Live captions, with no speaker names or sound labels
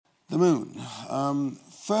The moon.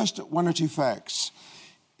 First, one or two facts.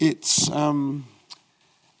 It's an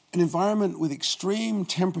environment with extreme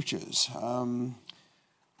temperatures,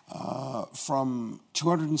 from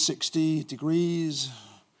 260 degrees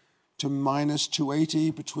to minus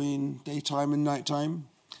 280 between daytime and nighttime.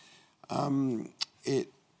 It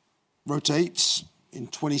rotates in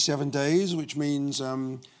 27 days, which means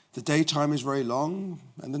the daytime is very long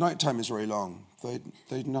and the nighttime is very long,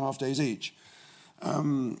 13.5 days each.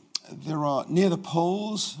 There are, near the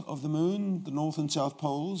poles of the moon, the north and south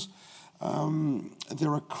poles,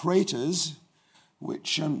 there are craters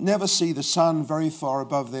which never see the sun very far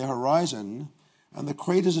above their horizon, and the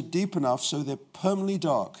craters are deep enough so they're permanently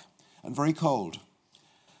dark and very cold.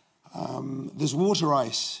 There's water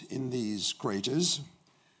ice in these craters.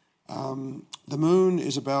 The moon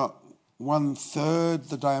is about 1/3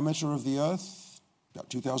 the diameter of the Earth, about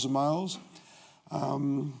 2,000 miles.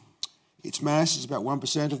 Its mass is about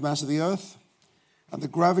 1% of the mass of the Earth, and the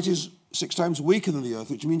gravity is 6 times weaker than the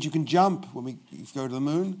Earth, which means you can jump when we go to the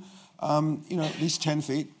moon, at least 10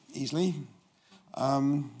 feet easily.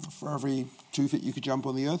 For every 2 feet you could jump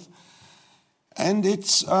on the Earth. And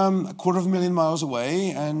it's 250,000 miles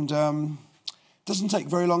away, and doesn't take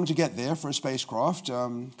very long to get there for a spacecraft,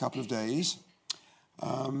 a couple of days.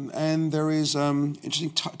 And there is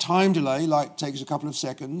interesting time delay, light takes a couple of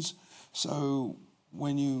seconds. So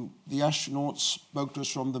when the astronauts spoke to us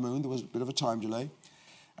from the moon, there was a bit of a time delay.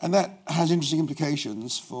 And that has interesting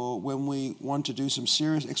implications for when we want to do some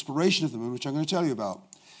serious exploration of the moon, which I'm going to tell you about.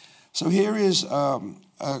 So here is a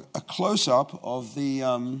close-up of the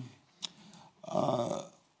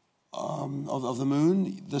of the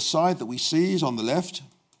moon. The side that we see is on the left,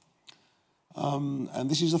 and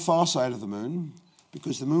this is the far side of the moon,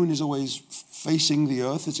 because the moon is always facing the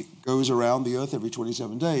Earth as it goes around the Earth every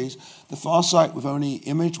 27 days. The far side we've only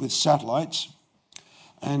imaged with satellites.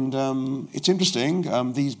 And it's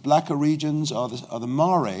interesting, these blacker regions are the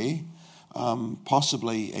mare,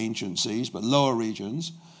 possibly ancient seas, but lower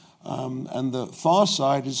regions. And the far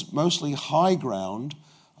side is mostly high ground.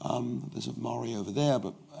 There's a mare over there,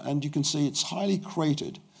 and you can see it's highly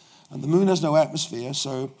cratered. And the moon has no atmosphere,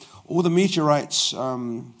 so all the meteorites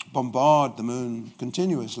bombard the moon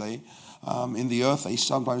continuously. In the Earth,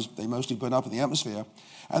 they mostly burn up in the atmosphere.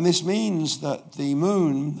 And this means that the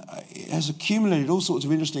moon has accumulated all sorts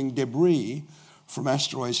of interesting debris from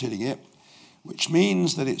asteroids hitting it, which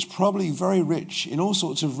means that it's probably very rich in all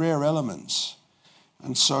sorts of rare elements.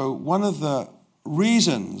 And so one of the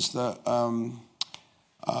reasons that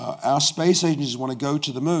our space agencies want to go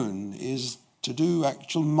to the moon is to do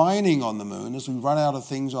actual mining on the moon. As we run out of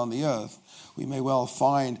things on the Earth, we may well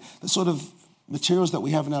find the sort of materials that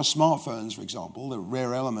we have in our smartphones, for example, the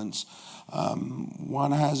rare elements.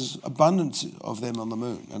 One has abundance of them on the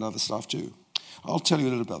moon and other stuff too. I'll tell you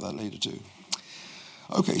a little about that later too.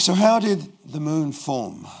 Okay, so how did the moon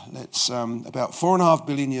form? Let's about 4.5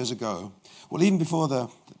 billion years ago. Well, even before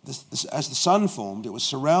as the sun formed, it was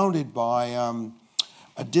surrounded by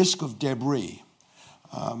a disk of debris.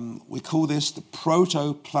 We call this the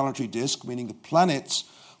protoplanetary disk, meaning the planets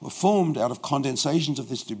were formed out of condensations of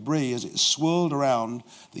this debris as it swirled around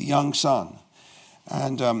the young sun.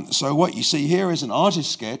 And so what you see here is an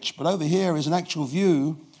artist's sketch, but over here is an actual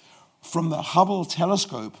view from the Hubble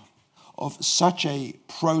telescope of such a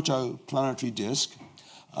protoplanetary disk.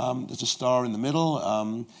 There's a star in the middle.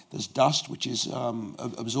 There's dust, which is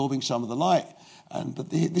absorbing some of the light. But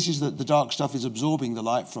this is the dark stuff is absorbing the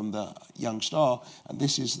light from the young star. And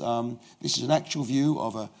this is an actual view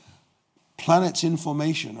of a planets in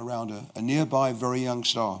formation around a nearby very young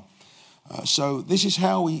star. So this is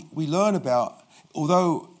how we learn about,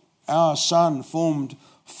 although our sun formed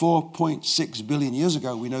 4.6 billion years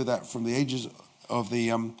ago, we know that from the ages of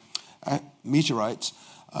the meteorites,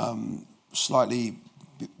 slightly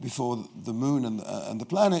before the moon and the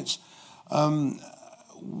planets.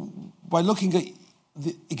 By looking at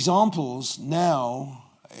the examples now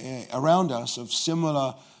around us of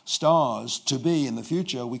similar stars to be in the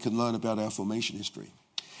future, we can learn about our formation history.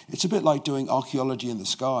 It's a bit like doing archaeology in the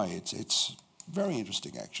sky. It's very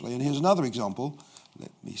interesting, actually. And here's another example.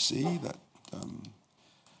 Let me see that.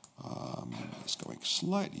 It's going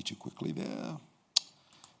slightly too quickly there.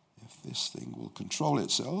 If this thing will control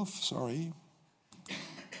itself, sorry.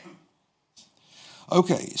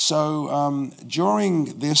 Okay, so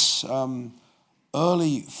during this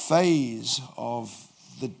early phase of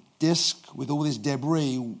the disk with all this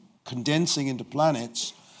debris condensing into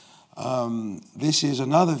planets, this is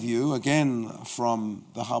another view, again from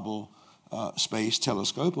the Hubble Space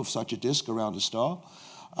Telescope, of such a disk around a star.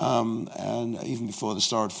 And even before the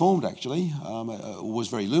star had formed, actually, it was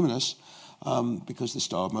very luminous. because the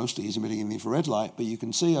star mostly is emitting in the infrared light. But you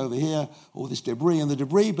can see over here all this debris, and the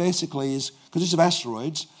debris basically is, because it's of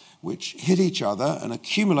asteroids, which hit each other and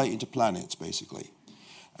accumulate into planets, basically.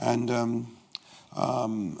 And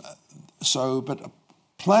but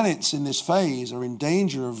planets in this phase are in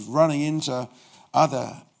danger of running into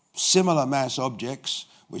other similar mass objects,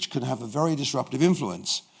 which can have a very disruptive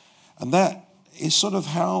influence. And that is sort of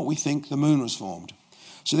how we think the moon was formed.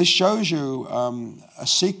 So this shows you a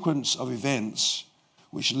sequence of events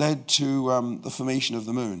which led to the formation of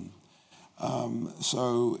the moon.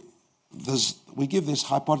 We give this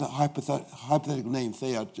hypothetical name,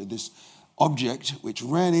 Theia, to this object which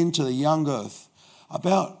ran into the young Earth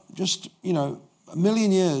about just, a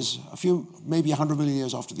million years, maybe 100 million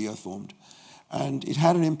years after the Earth formed. And it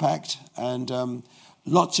had an impact, and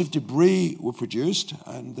lots of debris were produced,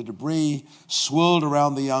 and the debris swirled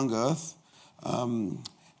around the young Earth.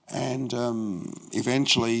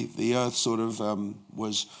 Eventually the Earth sort of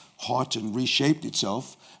was hot and reshaped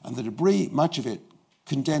itself, and the debris, much of it,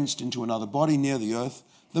 condensed into another body near the Earth,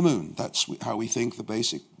 the moon. That's how we think the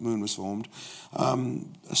basic moon was formed.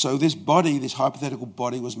 So this body, this hypothetical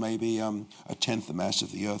body, was maybe a tenth the mass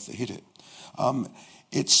of the Earth that hit it.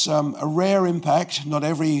 It's a rare impact. Not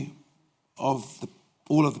all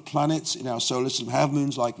of the planets in our solar system have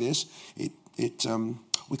moons like this.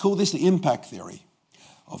 We call this the impact theory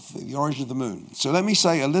of the origin of the moon. So let me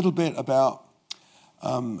say a little bit about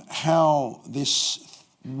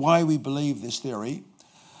why we believe this theory.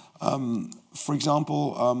 For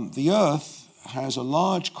example, the Earth has a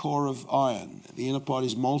large core of iron. The inner part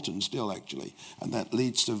is molten still, actually, and that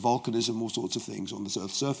leads to volcanism, all sorts of things on the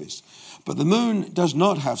Earth's surface. But the moon does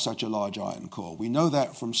not have such a large iron core. We know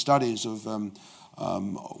that from studies of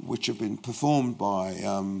which have been performed by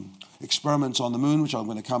experiments on the moon, which I'm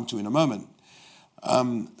going to come to in a moment.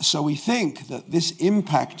 So we think that this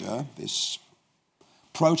impactor, this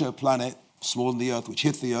protoplanet smaller than the Earth, which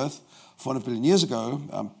hit the Earth 400 billion years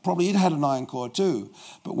ago, probably it had an iron core too.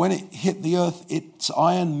 But when it hit the Earth, its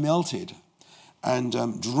iron melted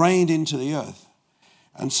and drained into the Earth.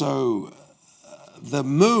 And so the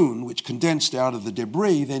moon, which condensed out of the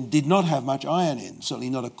debris, then did not have much iron in,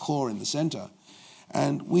 certainly not a core in the center.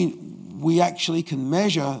 And we actually can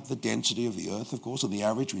measure the density of the Earth, of course, on the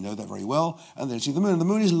average. We know that very well. And the density of the moon. The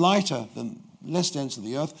moon is less dense than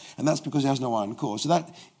the Earth, and that's because it has no iron core. So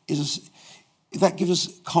that gives us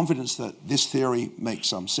confidence that this theory makes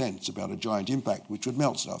some sense about a giant impact which would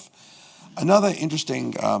melt stuff. Another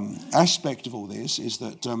interesting aspect of all this is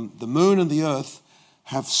that the moon and the Earth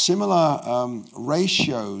have similar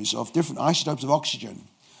ratios of different isotopes of oxygen.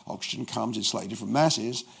 Oxygen comes in slightly different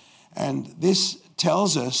masses, and this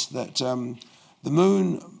tells us that the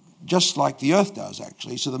moon, just like the Earth does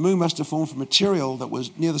actually, so the moon must have formed from material that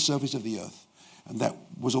was near the surface of the Earth. And that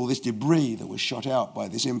was all this debris that was shot out by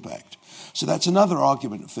this impact. So that's another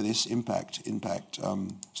argument for this impact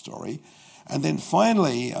story. And then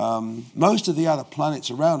finally, most of the other planets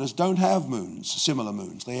around us don't have moons, similar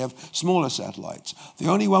moons. They have smaller satellites. The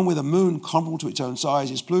only one with a moon comparable to its own size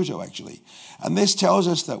is Pluto, actually. And this tells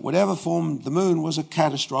us that whatever formed the moon was a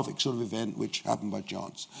catastrophic sort of event which happened by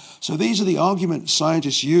chance. So these are the arguments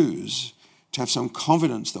scientists use to have some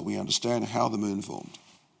confidence that we understand how the moon formed.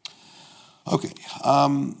 Okay,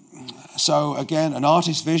 so again, an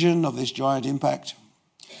artist's vision of this giant impact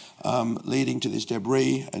leading to this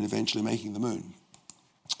debris and eventually making the moon.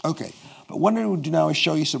 Okay, but what I'm going to do now is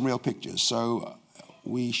show you some real pictures. So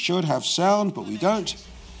we should have sound, but we don't.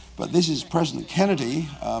 But this is President Kennedy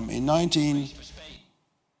in 19...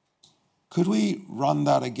 Could we run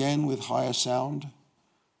that again with higher sound?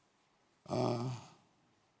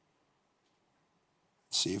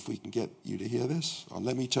 See if we can get you to hear this. Or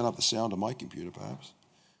let me turn up the sound on my computer, perhaps.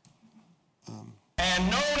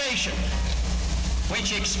 And no nation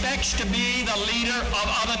which expects to be the leader of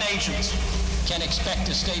other nations can expect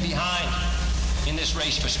to stay behind in this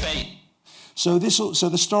race for space. So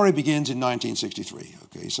the story begins in 1963.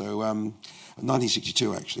 Okay, so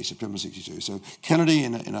 1962 actually, September 62. So Kennedy,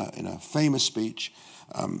 in a famous speech,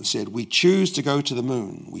 said, "We choose to go to the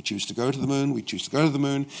moon. We choose to go to the moon. We choose to go to the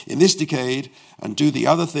moon in this decade and do the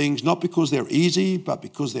other things, not because they're easy, but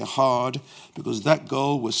because they're hard, because that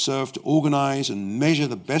goal was served to organize and measure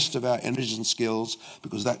the best of our energies and skills,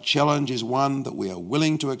 because that challenge is one that we are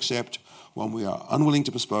willing to accept, one we are unwilling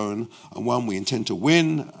to postpone, and one we intend to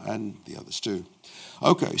win," and the others too.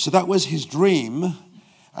 Okay, so that was his dream.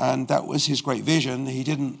 And that was his great vision. He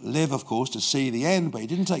didn't live, of course, to see the end, but he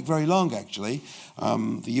didn't take very long, actually.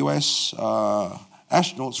 The US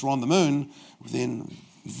astronauts were on the moon within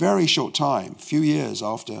very short time, few years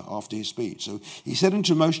after his speech. So he set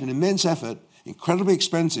into motion an immense effort, incredibly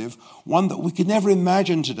expensive, one that we could never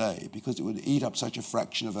imagine today because it would eat up such a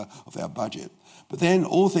fraction of our budget. But then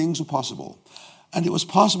all things were possible. And it was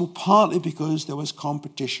possible partly because there was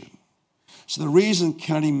competition. So the reason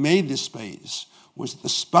Kennedy made this space was that the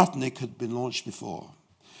Sputnik had been launched before.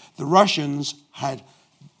 The Russians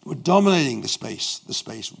were dominating the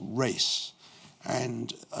space race.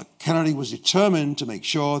 And Kennedy was determined to make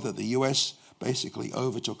sure that the US basically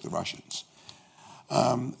overtook the Russians.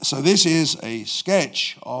 So this is a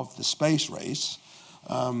sketch of the space race,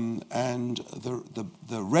 and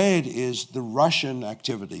the red is the Russian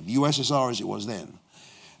activity, the USSR as it was then.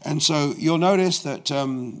 And so you'll notice that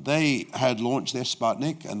they had launched their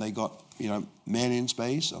Sputnik, and they got men in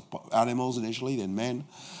space, animals initially, then men,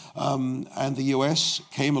 and the US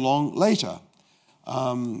came along later.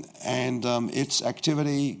 And its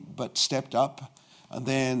activity but stepped up and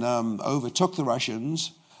then overtook the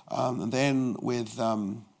Russians, and then with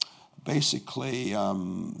basically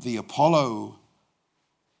the Apollo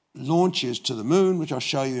launches to the moon, which I'll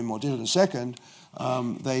show you in more detail in a second,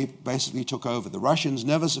 they basically took over. The Russians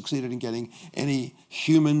never succeeded in getting any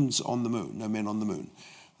humans on the moon, no men on the moon.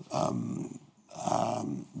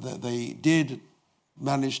 They did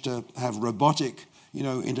manage to have robotic,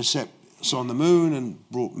 intercepts on the moon and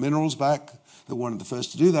brought minerals back. They were one of the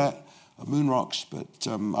first to do that, moon rocks, but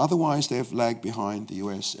otherwise they've lagged behind the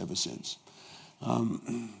US ever since.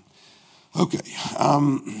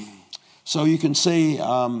 So you can see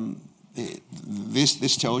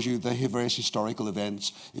this tells you the various historical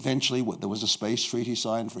events. Eventually there was a space treaty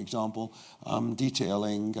signed, for example,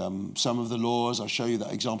 detailing some of the laws. I'll show you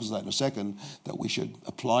the examples of that in a second, that we should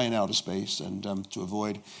apply in outer space, and to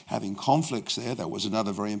avoid having conflicts there. That was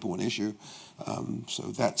another very important issue. So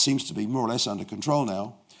that seems to be more or less under control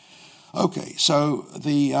now. Okay, so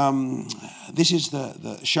this is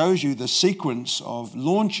shows you the sequence of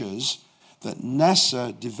launches that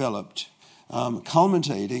NASA developed,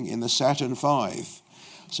 culminating in the Saturn V.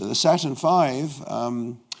 So the Saturn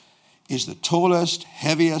V is the tallest,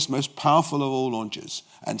 heaviest, most powerful of all launches,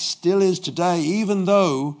 and still is today, even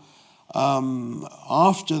though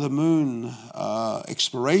after the moon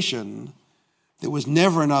exploration, there was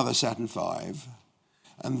never another Saturn V.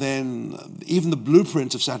 And then even the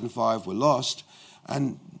blueprints of Saturn V were lost.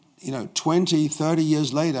 And 20, 30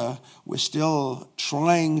 years later, we're still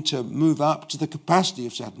trying to move up to the capacity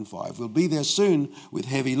of Saturn V. We'll be there soon with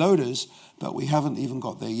heavy loaders, but we haven't even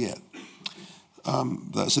got there yet.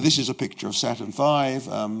 So this is a picture of Saturn V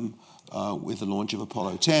with the launch of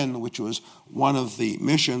Apollo 10, which was one of the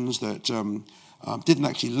missions that didn't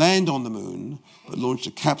actually land on the moon, but launched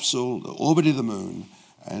a capsule that orbited the moon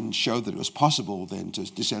and showed that it was possible then to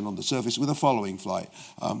descend on the surface with a following flight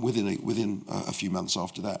within a few months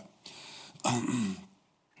after that.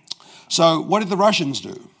 So what did the Russians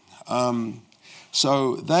do?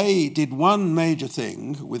 So they did one major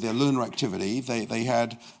thing with their lunar activity. They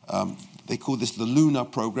had, they called this the Lunar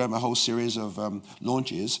Program, a whole series of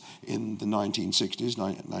launches in the 1960s,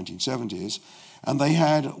 1970s. And they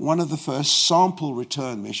had one of the first sample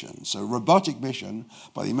return missions, so a robotic mission,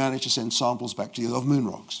 but they managed to send samples back to the Earth of moon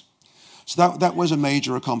rocks. So that was a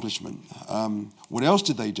major accomplishment. What else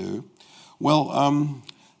did they do? Well,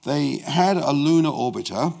 they had a lunar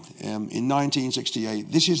orbiter in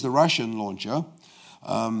 1968. This is the Russian launcher,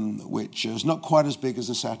 which is not quite as big as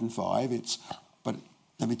the Saturn V. But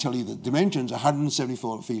let me tell you the dimensions: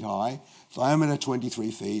 174 feet high, diameter 23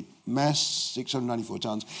 feet, mass 694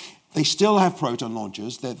 tons. They still have Proton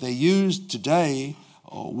launchers that they used today,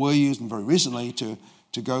 or were used very recently, to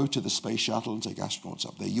go to the space shuttle and take astronauts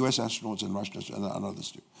up there. US astronauts and Russian astronauts and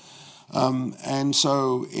others do. And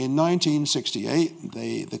so in 1968,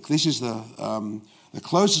 this is the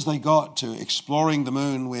closest they got to exploring the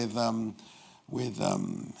moon with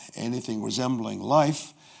anything resembling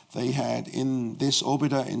life. They had in this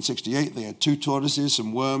orbiter in 68, they had 2 tortoises,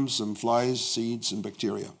 some worms, some flies, seeds, and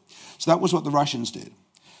bacteria. So that was what the Russians did.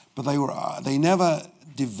 But they never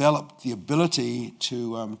developed the ability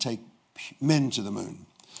to take men to the moon.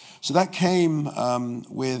 So that came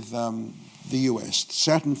with the US.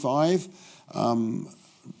 Saturn V,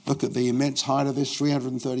 look at the immense height of this,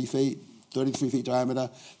 330 feet, 33 feet diameter,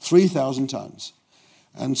 3,000 tons.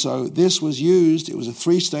 And so this was used, it was a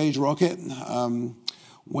 3-stage rocket.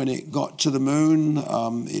 When it got to the moon,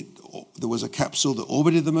 there was a capsule that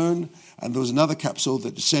orbited the moon, and there was another capsule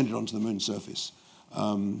that descended onto the moon's surface,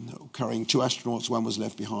 carrying 2 astronauts. One was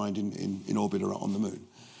left behind in orbit on the moon.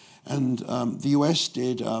 And the US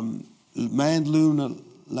did manned lunar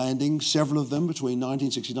landings, several of them, between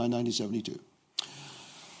 1969 and 1972.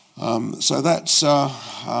 So that's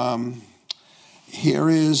Here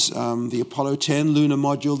is the Apollo 10 lunar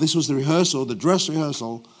module. This was the rehearsal, the dress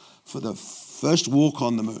rehearsal for the first walk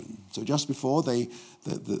on the moon. So just before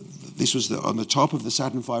this was on the top of the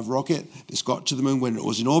Saturn V rocket. This got to the moon when it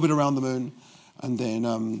was in orbit around the moon, and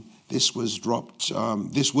then this was dropped.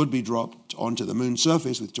 This would be dropped onto the moon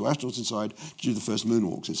surface with 2 astronauts inside to do the first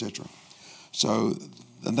moonwalks, etc. So,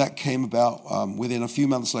 and that came about within a few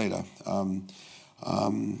months later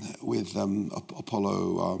with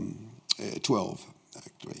Apollo 12,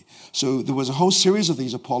 actually. So there was a whole series of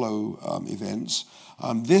these Apollo events.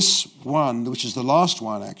 This one, which is the last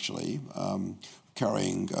one actually,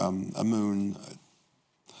 carrying a moon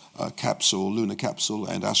capsule, lunar capsule,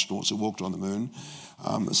 and astronauts who walked on the moon.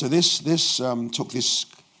 So this took this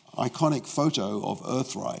iconic photo of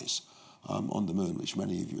Earthrise on the moon, which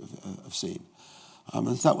many of you have seen. And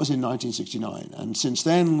that was in 1969. And since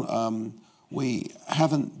then, we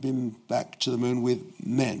haven't been back to the moon with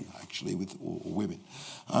men, actually, or women.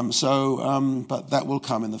 But that will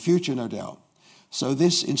come in the future, no doubt. So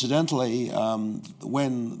this, incidentally,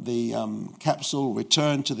 when the capsule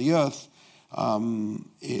returned to the Earth,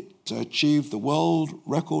 it achieved the world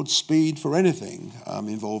record speed for anything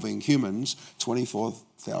involving humans,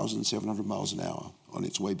 24,700 miles an hour on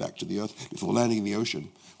its way back to the Earth before landing in the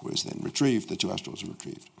ocean, where it's then retrieved, the 2 astronauts were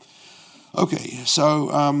retrieved. Okay, so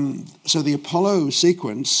the Apollo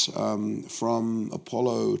sequence from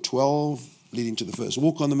Apollo 12 leading to the first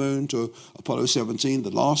walk on the moon to Apollo 17, the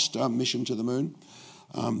last mission to the moon.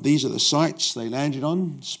 These are the sites they landed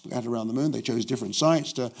on, scattered around the moon. They chose different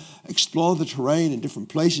sites to explore the terrain in different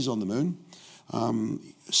places on the moon.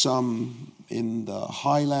 Some in the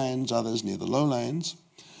highlands, others near the lowlands.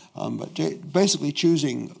 But basically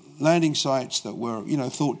choosing landing sites that were,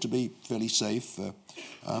 thought to be fairly safe for,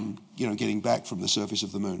 getting back from the surface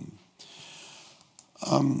of the moon.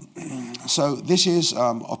 So this is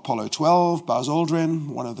Apollo 12, Buzz Aldrin,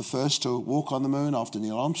 one of the first to walk on the moon after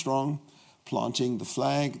Neil Armstrong, planting the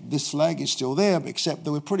flag. This flag is still there, except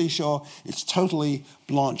that we're pretty sure it's totally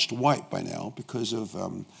blanched white by now because of,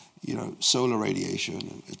 solar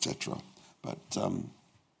radiation, etc. But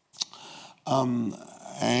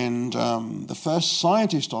the first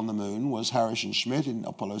scientist on the moon was Harrison Schmitt in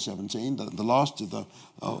Apollo 17, the last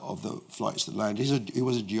of the flights that landed. He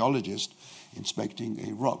was a geologist inspecting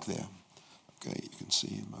a rock there. Okay, you can see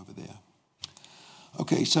him over there.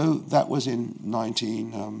 Okay, so that was in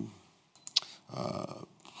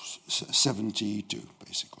 1972,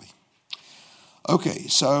 basically. Okay,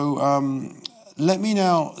 so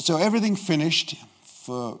so everything finished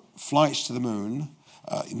for flights to the moon,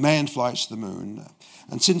 manned flights to the moon.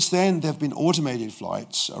 And since then, there have been automated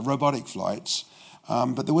flights, robotic flights.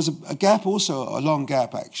 But there was a gap also, a long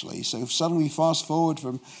gap actually. So suddenly fast forward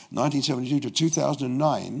from 1972 to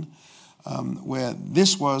 2009, where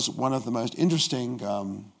this was one of the most interesting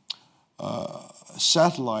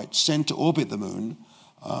satellites sent to orbit the moon.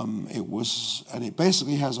 It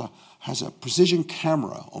basically has a precision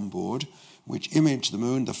camera on board, which imaged the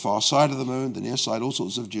moon, the far side of the moon, the near side, all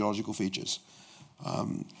sorts of geological features.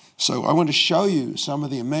 So I want to show you some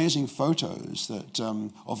of the amazing photos that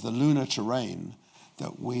of the lunar terrain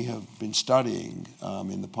that we have been studying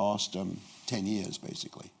in the past 10 years,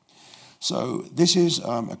 basically. So this is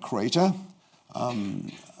a crater,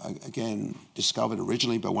 again, discovered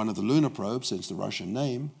originally by one of the lunar probes, hence the Russian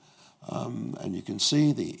name. And you can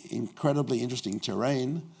see the incredibly interesting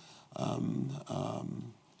terrain.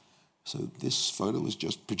 So this photo was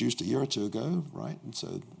just produced a year or two ago, right? And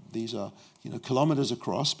so these are, kilometers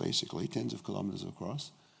across, basically, tens of kilometers across.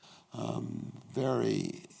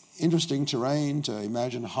 Very interesting terrain to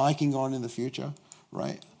imagine hiking on in the future,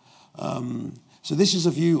 right? So this is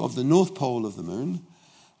a view of the North Pole of the moon.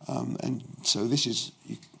 And so this is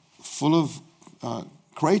full of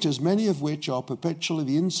craters, many of which are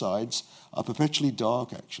the insides are perpetually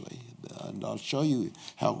dark, actually. And I'll show you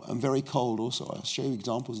and very cold also. I'll show you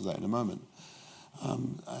examples of that in a moment.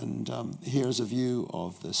 Here's a view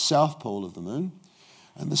of the South Pole of the moon.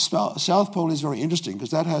 And the South Pole is very interesting because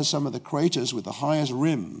that has some of the craters with the highest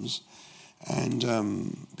rims. And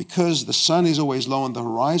because the sun is always low on the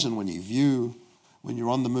horizon when you're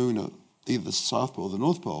on the moon at either the South Pole or the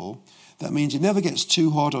North Pole, that means it never gets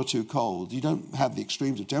too hot or too cold. You don't have the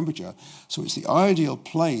extremes of temperature. So it's the ideal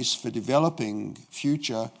place for developing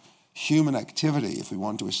future human activity if we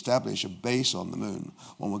want to establish a base on the moon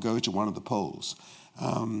when we go to one of the poles.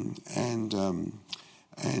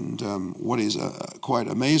 What is quite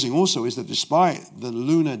amazing also is that despite the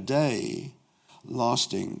lunar day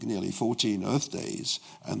lasting nearly 14 Earth days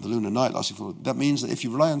and the lunar night lasting 14, that means that if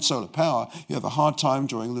you rely on solar power, you have a hard time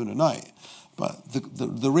during lunar night. But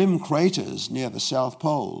the rim craters near the South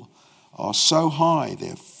Pole are so high,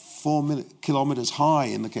 they're 4 kilometers high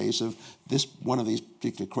in the case of this one of these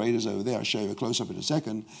particular craters over there. I'll show you a close-up in a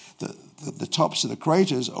second. The tops of the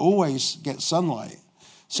craters always get sunlight.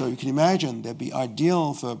 So you can imagine they'd be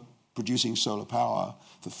ideal for producing solar power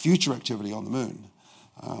for future activity on the moon.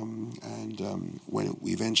 When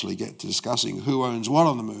we eventually get to discussing who owns what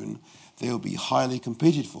on the moon, they'll be highly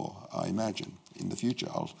competed for, I imagine, in the future.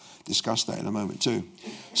 I'll discuss that in a moment too.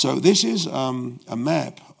 So this is a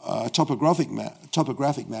map, a topographic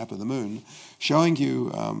map of the moon, showing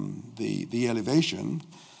you the elevation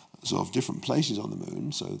of different places on the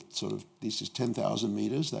moon. So sort of this is 10,000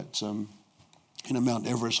 meters. That's Mount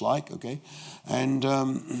Everest-like, okay, and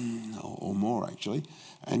or more actually.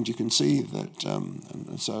 And you can see that, and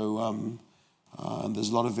there's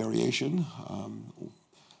a lot of variation,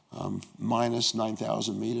 minus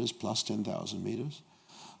 9,000 meters, plus 10,000 meters,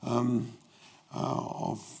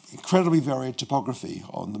 of incredibly varied topography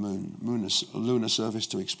on the lunar surface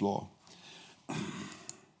to explore.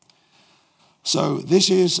 So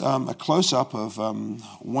this is a close-up of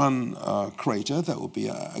one crater that will be,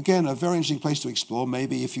 again, a very interesting place to explore.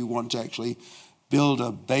 Maybe if you want to actually build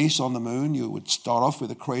a base on the moon, you would start off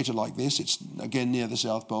with a crater like this. It's, again, near the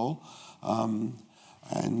South Pole and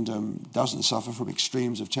doesn't suffer from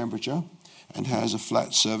extremes of temperature and has a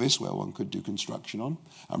flat surface where one could do construction on,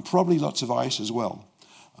 and probably lots of ice as well.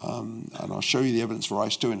 And I'll show you the evidence for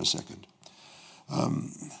ice too in a second.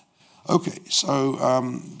 Okay, so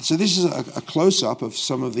this is a close-up of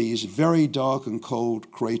some of these very dark and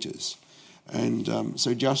cold craters. And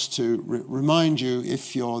so just to remind you,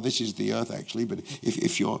 this is the Earth actually, but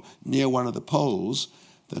if you're near one of the poles,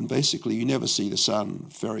 then basically you never see the sun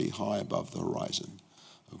very high above the horizon,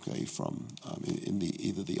 okay, from in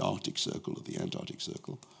either the Arctic Circle or the Antarctic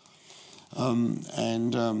Circle.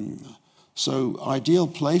 So ideal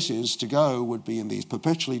places to go would be in these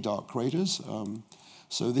perpetually dark craters.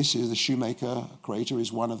 So this is the Shoemaker crater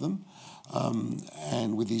is one of them,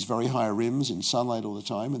 and with these very high rims in sunlight all the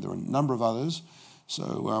time, and there are a number of others.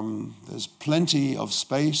 So there's plenty of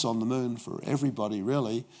space on the moon for everybody,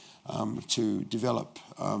 really, to develop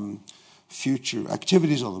future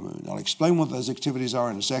activities on the moon. I'll explain what those activities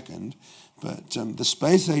are in a second, but the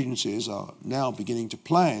space agencies are now beginning to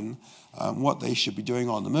plan what they should be doing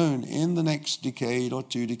on the moon in the next decade or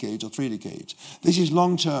 2 decades or 3 decades. This is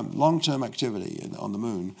long-term activity on the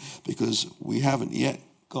moon, because we haven't yet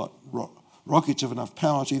got rockets of enough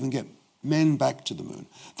power to even get men back to the moon.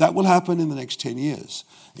 That will happen in the next 10 years.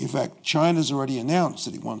 In fact, China's already announced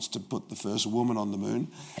that it wants to put the first woman on the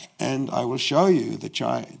moon, and I will show you that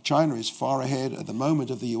China is far ahead at the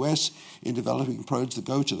moment of the US in developing probes that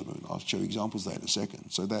go to the moon. I'll show you examples of that in a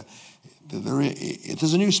second. So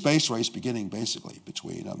there's a new space race beginning, basically,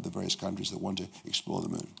 between the various countries that want to explore the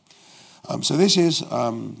moon. So this is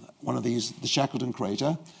one of these, the Shackleton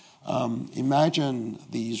crater. Imagine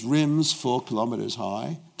these rims 4 kilometers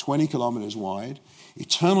high, 20 kilometers wide,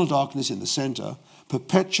 eternal darkness in the center,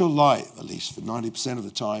 perpetual light, at least for 90% of the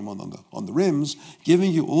time on the rims,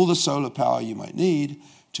 giving you all the solar power you might need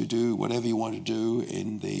to do whatever you want to do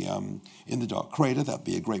in the dark crater. That'd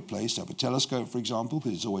be a great place to have a telescope, for example,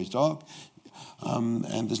 because it's always dark.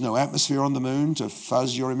 And there's no atmosphere on the moon to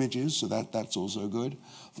fuzz your images, so that's also good.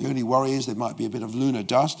 The only worry is there might be a bit of lunar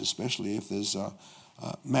dust, especially if there's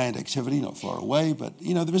manned activity not far away. But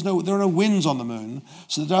there are no winds on the moon,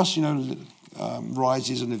 so the dust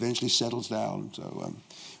rises and eventually settles down. So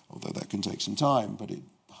although that can take some time, but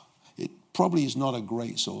it probably is not a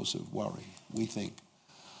great source of worry, we think.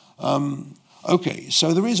 Okay,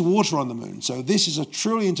 so there is water on the moon. So this is a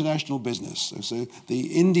truly international business. So the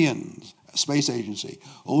Indian Space Agency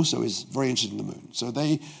also is very interested in the moon. So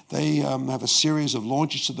they have a series of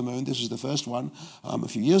launches to the moon. This was the first one a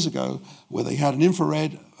few years ago, where they had an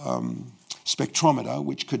infrared spectrometer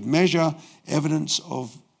which could measure evidence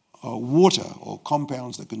of water or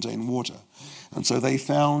compounds that contain water. And so they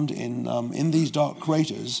found in these dark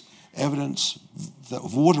craters evidence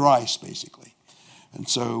of water ice, basically. And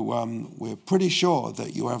so we're pretty sure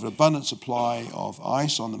that you have an abundant supply of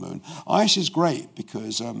ice on the moon. Ice is great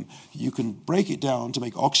because you can break it down to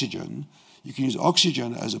make oxygen. You can use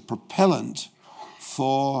oxygen as a propellant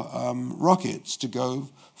for rockets to go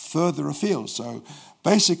further afield. So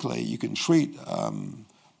basically, you can treat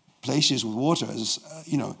places with water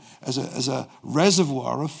as a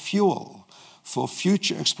reservoir of fuel for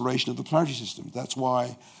future exploration of the planetary system. That's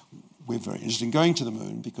why we're very interested in going to the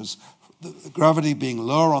moon, because the gravity being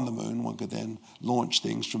lower on the moon, one could then launch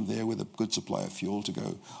things from there with a good supply of fuel to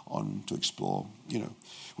go on to explore,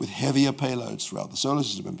 with heavier payloads throughout the solar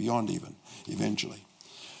system and beyond even, eventually.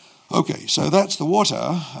 Okay, so that's the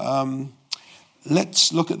water.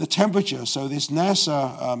 let's look at the temperature. So this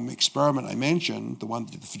NASA experiment I mentioned, the one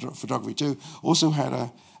that did the photography too, also had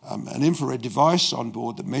an infrared device on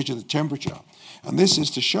board that measured the temperature. And this is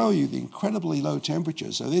to show you the incredibly low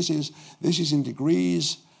temperature. So this is in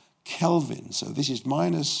degrees Kelvin. So this is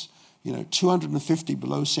minus 250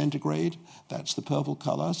 below centigrade. That's the purple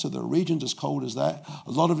color. So there are regions as cold as that.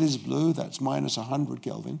 A lot of it is blue. That's minus 100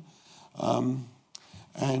 Kelvin.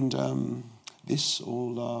 This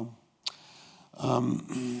all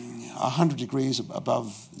 100 degrees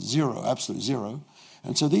above zero, absolute zero.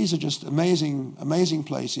 And so these are just amazing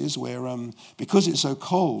places where, because it's so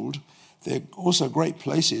cold, they're also great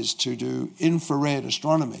places to do infrared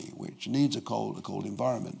astronomy, which needs a cold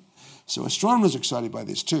environment. So astronomers are excited by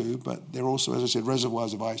this too, but they're also, as I said,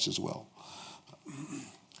 reservoirs of ice as well.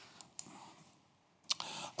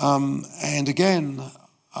 And again,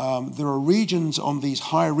 there are regions on these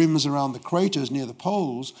high rims around the craters near the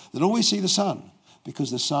poles that always see the sun, because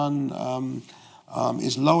the sun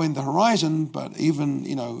is low in the horizon, but even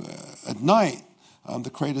at night, the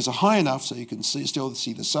craters are high enough so you can still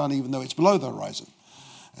see the sun even though it's below the horizon.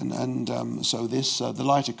 So the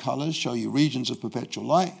lighter colors show you regions of perpetual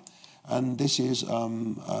light, and this is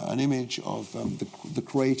an image of the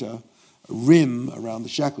crater rim around the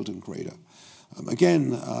Shackleton crater.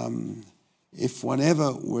 If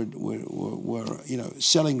whenever we're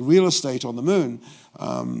selling real estate on the moon,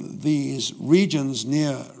 these regions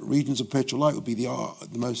near regions of perpetual light would be the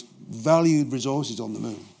most valued resources on the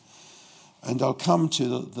moon. And I'll come to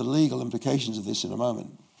the legal implications of this in a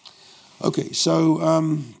moment. Okay, so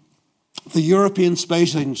the European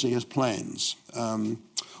Space Agency has plans.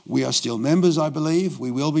 We are still members, I believe. We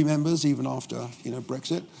will be members even after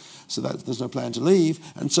Brexit. So there's no plan to leave.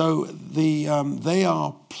 And so they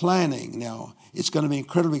are planning now. It's going to be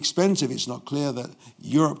incredibly expensive. It's not clear that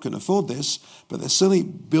Europe can afford this, but they're certainly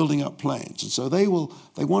building up plans. And so they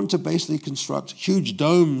want to basically construct huge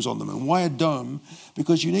domes on them. And why a dome?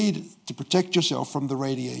 Because you need to protect yourself from the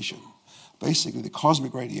radiation, basically the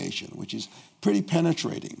cosmic radiation, which is pretty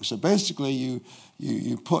penetrating. So basically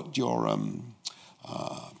you put your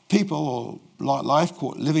people or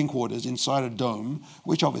living quarters inside a dome,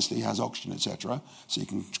 which obviously has oxygen, etc. So you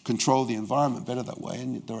can control the environment better that way.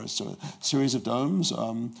 And there are a series of domes.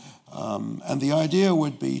 And the idea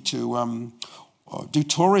would be to do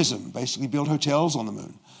tourism, basically build hotels on the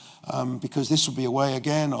moon. Because this would be a way,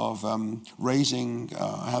 again, of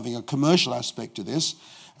having a commercial aspect to this.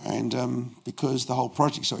 And because the whole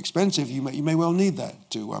project's so expensive, you may well need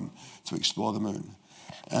that to explore the moon.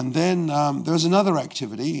 And then there's another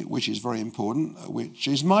activity which is very important, which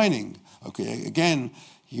is mining. Okay, again,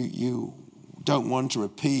 you don't want to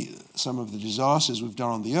repeat some of the disasters we've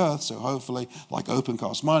done on the Earth, so hopefully, like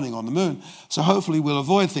open-cast mining on the moon, so hopefully we'll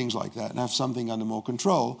avoid things like that and have something under more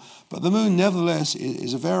control. But the moon, nevertheless,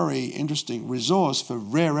 is a very interesting resource for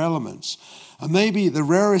rare elements. And maybe the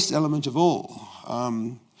rarest element of all,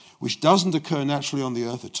 which doesn't occur naturally on the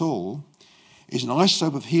Earth at all, is an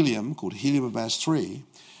isotope of helium called helium of mass 3,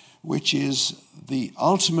 which is the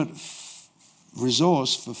ultimate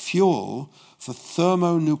resource for fuel for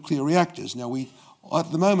thermonuclear reactors. Now,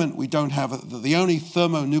 at the moment, we don't have the only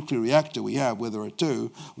thermonuclear reactor we have, where there are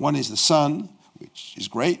two. One is the sun, which is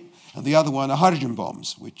great, and the other one are hydrogen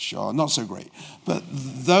bombs, which are not so great. But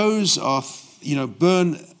those are,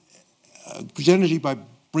 burn energy by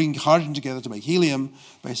bringing hydrogen together to make helium,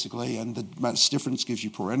 basically, and the mass difference gives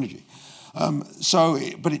you poor energy.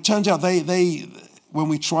 But it turns out when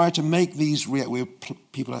we try to make these,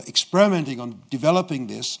 people are experimenting on developing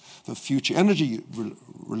this for future energy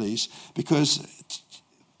release, because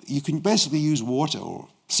you can basically use water or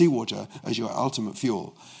seawater as your ultimate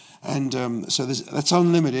fuel. And so that's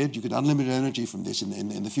unlimited. You get unlimited energy from this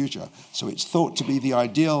in the future. So it's thought to be the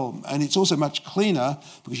ideal, and it's also much cleaner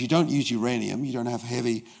because you don't use uranium, you don't have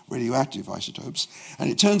heavy radioactive isotopes. And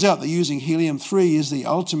it turns out that using helium-3 is the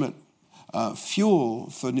ultimate fuel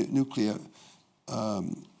for nuclear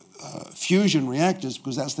fusion reactors,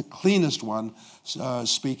 because that's the cleanest one,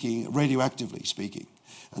 radioactively speaking.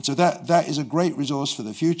 And so that is a great resource for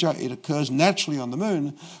the future. It occurs naturally on the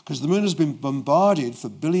moon because the moon has been bombarded for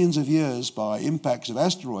billions of years by impacts of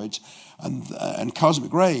asteroids and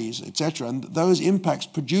cosmic rays, etc. And those impacts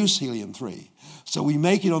produce helium-3. So we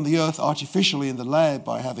make it on the Earth artificially in the lab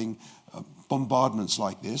by having bombardments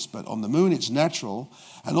like this, but on the moon it's natural,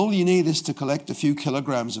 and all you need is to collect a few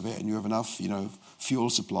kilograms of it, and you have enough, fuel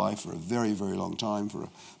supply for a very, very long time for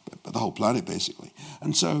the whole planet, basically.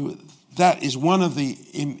 And so that is one of the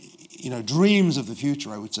dreams of the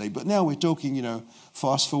future, I would say. But now we're talking,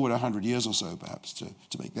 fast forward 100 years or so, perhaps,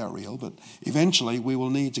 to make that real. But eventually we will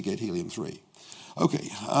need to get helium-3. Okay.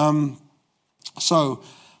 So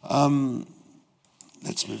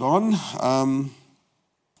let's move on.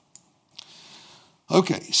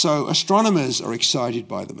 Okay, so astronomers are excited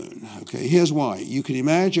by the moon. Okay, here's why. You can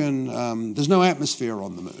imagine there's no atmosphere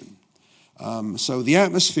on the moon. So the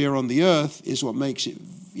atmosphere on the Earth is what makes it,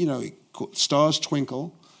 stars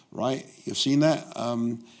twinkle, right? You've seen that.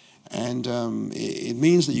 It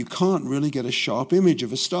means that you can't really get a sharp image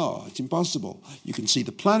of a star. It's impossible. You can see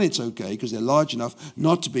the planets okay because they're large enough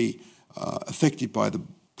not to be affected by the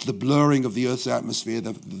blurring of the Earth's atmosphere,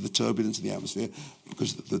 the turbulence of the atmosphere,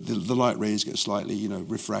 because the light rays get slightly,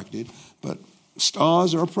 refracted. But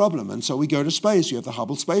stars are a problem, and so we go to space. You have the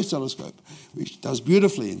Hubble Space Telescope, which does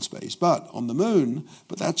beautifully in space. But on the moon,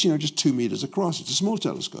 that's just 2 meters across. It's a small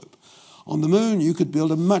telescope. On the moon, you could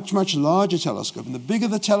build a much, much larger telescope, and the bigger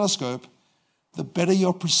the telescope, the better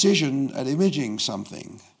your precision at imaging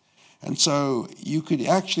something. And so you could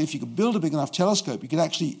actually, if you could build a big enough telescope, you could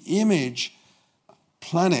actually image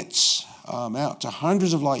planets out to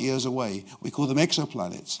hundreds of light years away. We call them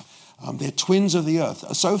exoplanets. They're twins of the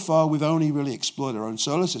Earth. So far, we've only really explored our own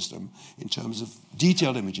solar system in terms of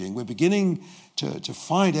detailed imaging. We're beginning to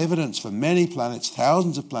find evidence for many planets,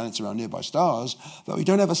 thousands of planets around nearby stars, but we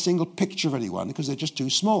don't have a single picture of anyone because they're just too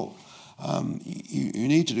small. You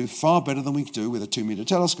need to do far better than we can do with a 2-meter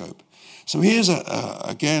telescope. So here's,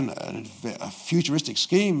 again, a futuristic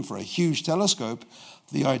scheme for a huge telescope.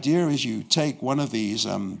 The idea is you take one of these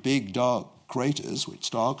big dark craters, which is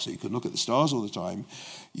dark, so you can look at the stars all the time.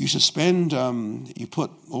 You suspend, you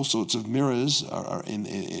put all sorts of mirrors in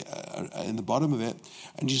the bottom of it,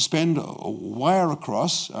 and you suspend a wire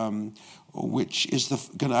across, which is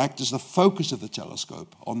going to act as the focus of the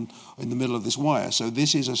telescope in the middle of this wire. So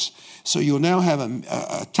this is so you'll now have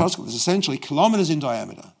a telescope that's essentially kilometers in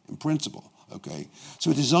diameter, in principle. Okay,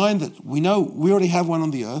 so a design that we already have one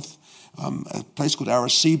on the Earth. A place called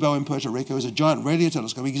Arecibo in Puerto Rico is a giant radio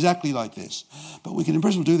telescope exactly like this. But we can in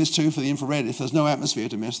principle do this too for the infrared if there's no atmosphere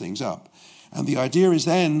to mess things up. And the idea is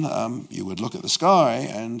then you would look at the sky,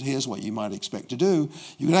 and here's what you might expect to do.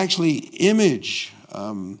 You could actually image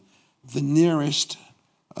the nearest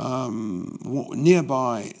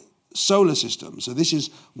nearby solar system. So this is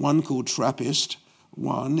one called TRAPPIST-1.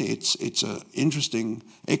 It's an interesting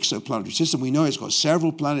exoplanetary system. We know it's got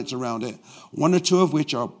several planets around it, one or two of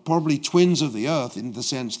which are probably twins of the Earth in the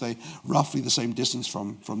sense they roughly the same distance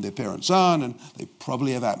from their parent sun, and they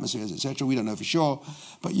probably have atmospheres, etc. We don't know for sure.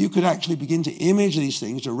 But you could actually begin to image these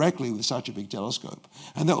things directly with such a big telescope.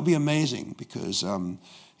 And that would be amazing because,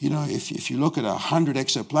 if you look at 100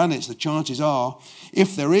 exoplanets, the chances are,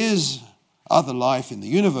 if there is other life in the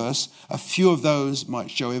universe, a few of those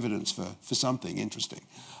might show evidence for something interesting.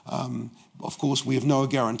 Of course, we have no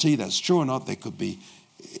guarantee that's true or not.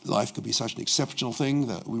 Life could be such an exceptional thing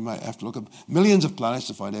that we might have to look at millions of planets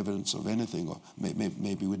to find evidence of anything, or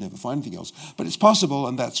maybe we'd never find anything else. But it's possible,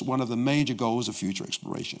 and that's one of the major goals of future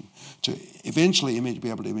exploration, to eventually be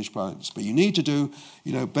able to image planets. But you need to do,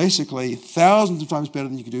 basically thousands of times better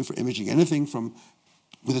than you can do for imaging anything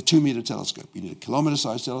with a 2-meter telescope. You need a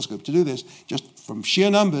kilometer-sized telescope to do this, just from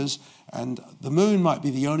sheer numbers, and the moon might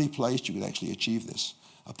be the only place you could actually achieve this,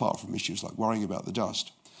 apart from issues like worrying about the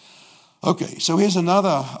dust. Okay, so here's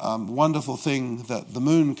another wonderful thing that the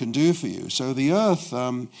moon can do for you. So the Earth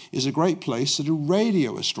is a great place to do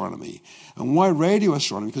radio astronomy. And why radio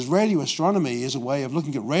astronomy? Because radio astronomy is a way of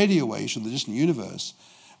looking at radio waves from the distant universe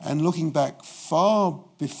and looking back far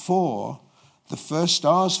before the first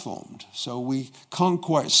stars formed. So we can't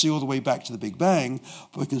quite see all the way back to the Big Bang,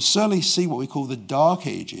 but we can certainly see what we call the Dark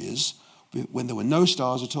Ages, when there were no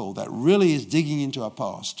stars at all. That really is digging into our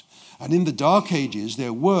past. And in the Dark Ages,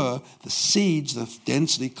 there were the seeds, the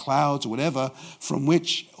density, clouds, or whatever, from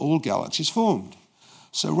which all galaxies formed.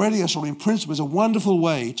 So radio astronomy, in principle, is a wonderful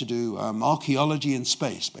way to do archaeology in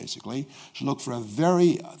space, basically, to look for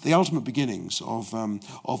the ultimate beginnings of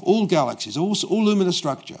all galaxies, all luminous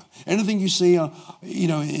structure. Anything you see,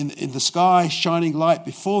 in the sky, shining light.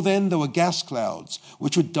 Before then, there were gas clouds,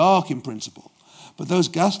 which were dark in principle. But those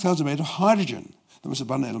gas clouds are made of hydrogen, the most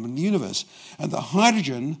abundant element in the universe. And the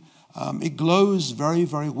hydrogen, it glows very,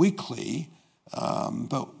 very weakly,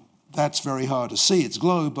 but that's very hard to see, its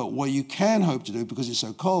glow. But what you can hope to do, because it's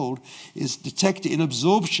so cold, is detect it in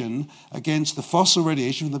absorption against the fossil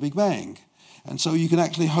radiation from the Big Bang. And so you can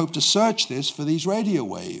actually hope to search this for these radio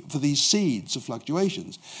waves, for these seeds of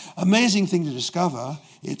fluctuations. Amazing thing to discover.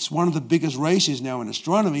 It's one of the biggest races now in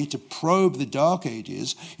astronomy to probe the Dark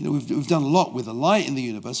Ages. We've done a lot with the light in the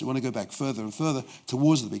universe. We want to go back further and further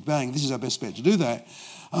towards the Big Bang. This is our best bet to do that.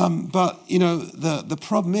 But the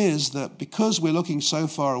problem is that because we're looking so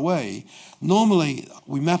far away, normally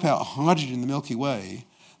we map out hydrogen in the Milky Way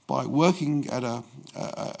by working at a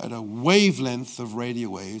wavelength of radio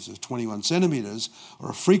waves of 21 centimeters, or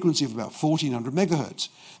a frequency of about 1400 megahertz.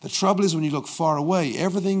 The trouble is, when you look far away,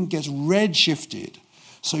 everything gets redshifted.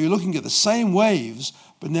 So you're looking at the same waves,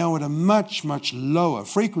 but now at a much, much lower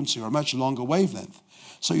frequency, or a much longer wavelength.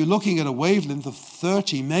 So you're looking at a wavelength of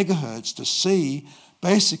 30 megahertz to see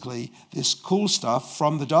basically this cool stuff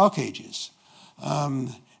from the Dark Ages.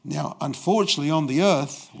 Now, unfortunately, on the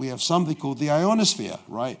Earth, we have something called the ionosphere,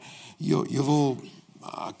 right? You've all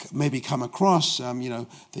maybe come across, when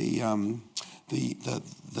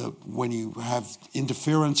you have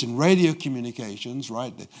interference in radio communications,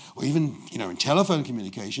 right, or even in telephone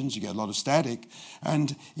communications, you get a lot of static,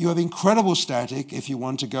 and you have incredible static if you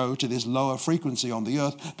want to go to this lower frequency on the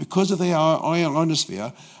Earth because of the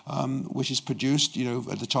ionosphere, which is produced,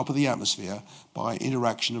 at the top of the atmosphere by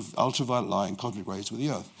interaction of ultraviolet light and cosmic rays with the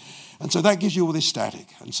Earth, and so that gives you all this static,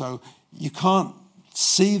 and so you can't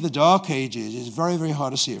see the Dark Ages. It's very, very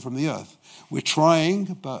hard to see it from the Earth. We're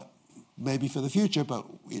trying, but maybe for the future, but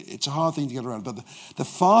it's a hard thing to get around. But the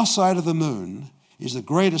far side of the moon is the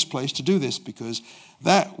greatest place to do this, because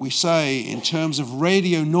that, we say, in terms of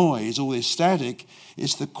radio noise, all this static,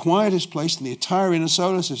 is the quietest place in the entire inner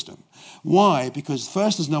solar system. Why? Because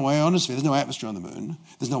first, there's no ionosphere, there's no atmosphere on the moon,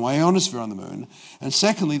 there's no ionosphere on the moon, and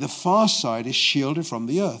secondly, the far side is shielded from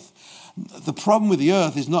the Earth. The problem with the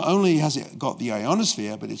Earth is not only has it got the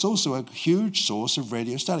ionosphere, but it's also a huge source of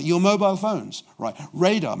radio static. Your mobile phones, right?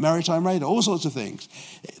 Radar, maritime radar, all sorts of things.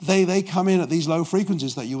 They come in at these low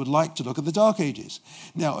frequencies that you would like to look at the Dark Ages.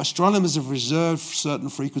 Now, astronomers have reserved certain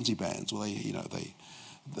frequency bands where they,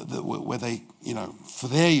 for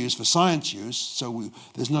their use, for science use. So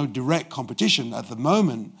there's no direct competition at the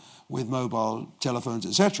moment with mobile telephones,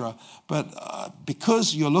 etc. But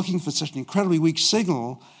because you're looking for such an incredibly weak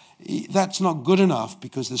signal, that's not good enough,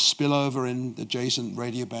 because there's spillover in adjacent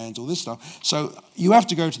radio bands, all this stuff. So you have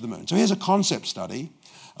to go to the moon. So here's a concept study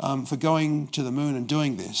for going to the moon and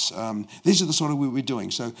doing this. This is the sort of we're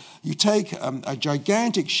doing. So you take a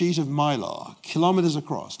gigantic sheet of mylar, kilometers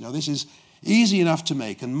across. Now this is easy enough to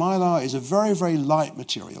make, and mylar is a very, very light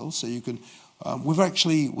material. So you can,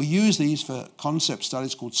 we use these for concept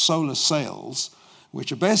studies called solar sails,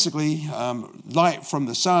 which are basically light from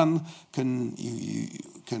the sun can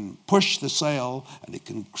push the sail, and it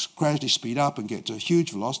can gradually speed up and get to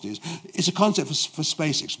huge velocities. It's a concept for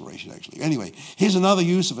space exploration, actually. Anyway, here's another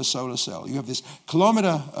use of a solar cell. You have this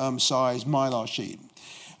kilometer-sized mylar sheet,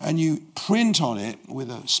 and you print on it with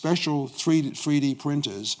a special 3D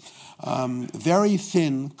printers very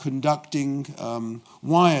thin conducting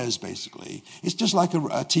wires, basically. It's just like a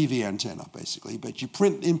TV antenna, basically, but you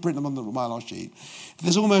imprint them on the mylar sheet.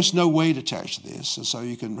 There's almost no weight attached to this, and so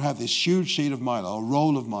you can have this huge sheet of mylar, a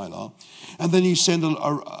roll of mylar, and then you send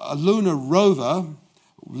a lunar rover,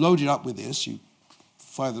 load it up with this, you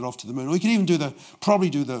fire that off to the moon. Or you can even probably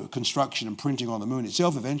do the construction and printing on the moon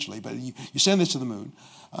itself eventually, but you send this to the moon.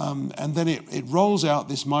 And then it rolls out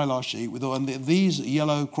this mylar sheet and these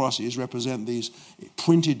yellow crosses represent these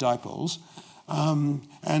printed dipoles.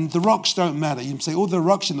 And the rocks don't matter. You can say, the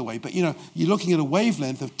rock's in the way, but you're looking at a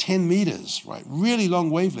wavelength of 10 meters, right? Really long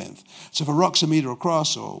wavelength. So if a rock's a meter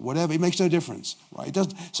across or whatever, it makes no difference, right? It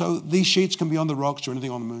doesn't. So these sheets can be on the rocks or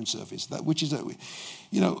anything on the moon's surface, and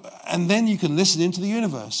then you can listen into the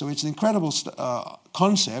universe. So it's an incredible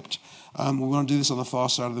concept. We want to do this on the far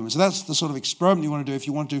side of the moon. So that's the sort of experiment you want to do if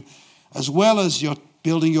you want to, as well as you're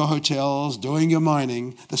building your hotels, doing your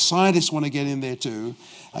mining, the scientists want to get in there too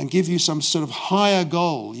and give you some sort of higher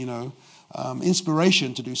goal,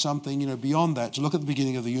 inspiration to do something, beyond that, to look at the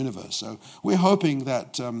beginning of the universe. So we're hoping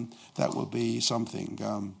that that will be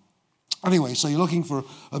something. Anyway, so you're looking for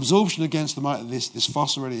absorption against this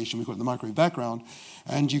fossil radiation, we call it the microwave background,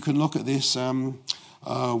 and you can look at this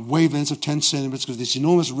wavelengths of 10 centimeters, because this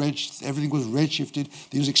enormous everything was redshifted,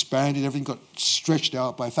 it was expanded, everything got stretched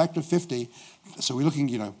out by a factor of 50. So we're looking,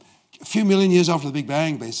 a few million years after the Big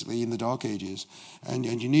Bang, basically, in the Dark Ages. And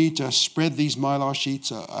you need to spread these mylar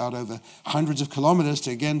sheets out over hundreds of kilometers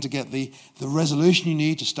to get the resolution you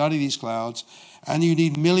need to study these clouds. And you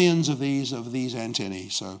need millions of these antennae.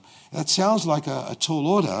 So that sounds like a tall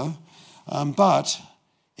order, but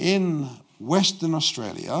in Western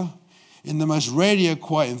Australia, in the most radio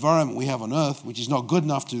quiet environment we have on Earth, which is not good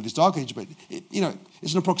enough to do this Dark Age, but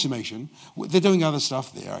it's an approximation. They're doing other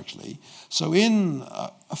stuff there, actually. So in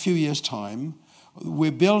a few years' time,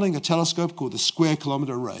 we're building a telescope called the Square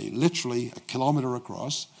Kilometre Array, literally a kilometre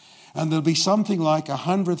across, and there'll be something like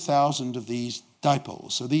 100,000 of these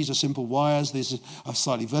dipoles. So these are simple wires. These are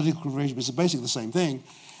slightly vertical configuration, but it's basically the same thing.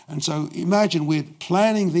 And so imagine we're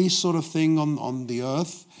planning these sort of thing on the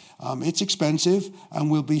Earth. It's expensive,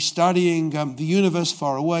 and we'll be studying the universe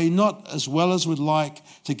far away, not as well as we'd like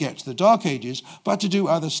to get to the dark ages, but to do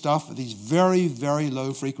other stuff at these very, very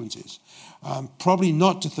low frequencies. Probably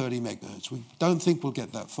not to 30 megahertz. We don't think we'll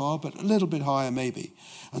get that far, but a little bit higher maybe.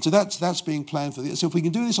 And so that's being planned for. So if we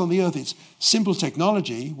can do this on the Earth, it's simple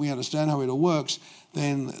technology, we understand how it all works,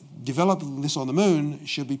 then developing this on the moon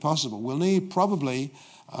should be possible. We'll need probably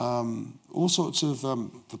all sorts of,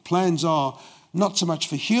 the plans are, not so much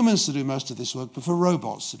for humans to do most of this work, but for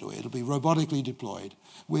robots to do it. It'll be robotically deployed.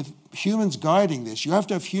 With humans guiding this, you have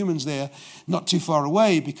to have humans there not too far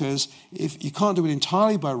away, because if you can't do it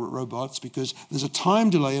entirely by robots, because there's a time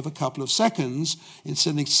delay of a couple of seconds in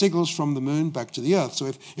sending signals from the moon back to the Earth. So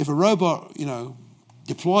if a robot,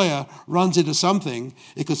 deployer runs into something,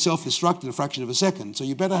 it could self-destruct in a fraction of a second. So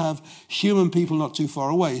you better have human people not too far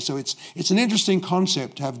away. So it's an interesting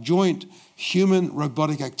concept to have joint human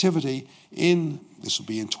robotic activity this will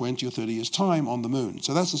be in 20 or 30 years' time, on the moon.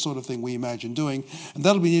 So that's the sort of thing we imagine doing, and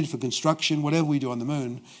that'll be needed for construction. Whatever we do on the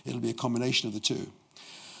moon, it'll be a combination of the two.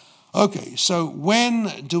 Okay, so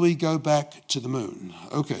when do we go back to the moon?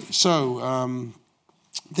 Okay, so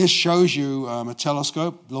this shows you a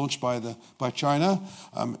telescope launched by China,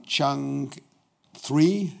 Chang'e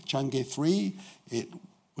 3. It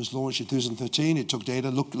was launched in 2013. It took data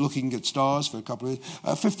looking at stars for a couple of years.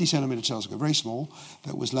 A 50-centimeter telescope, very small,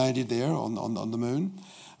 that was landed there on the moon.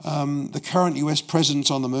 The current US presence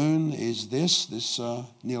on the moon is this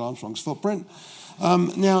Neil Armstrong's footprint.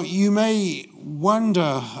 Now, you may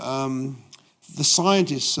wonder, the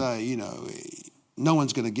scientists say, no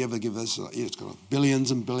one's going to give us, it's got billions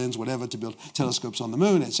and billions, whatever, to build telescopes on the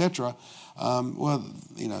moon, etc.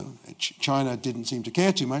 China didn't seem to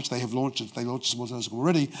care too much. They launched a small telescope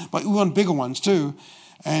already, but we want bigger ones too.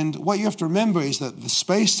 And what you have to remember is that the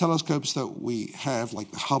space telescopes that we have,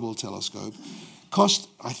 like the Hubble telescope, cost,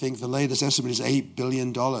 I think the latest estimate is $8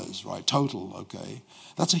 billion, right, total, okay?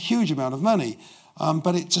 That's a huge amount of money.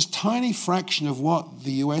 But it's a tiny fraction of what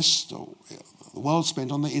the US, or the world,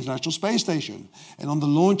 spent on the International Space Station and on the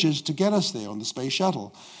launches to get us there on the space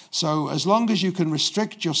shuttle. So as long as you can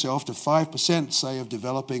restrict yourself to 5%, say, of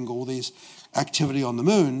developing all these activity on the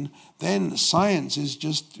moon, then science is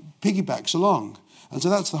just piggybacks along. And so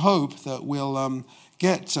that's the hope, that we'll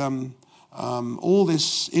get all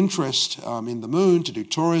this interest in the moon to do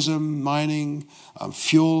tourism, mining,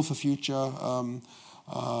 fuel for future.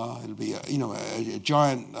 It'll be a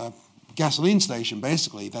giant gasoline station,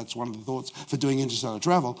 basically. That's one of the thoughts for doing interstellar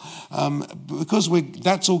travel, because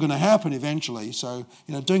that's all going to happen eventually. So,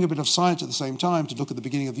 doing a bit of science at the same time to look at the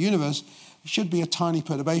beginning of the universe should be a tiny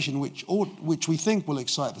perturbation, which we think will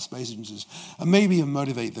excite the space agencies and maybe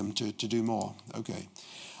motivate them to do more. Okay.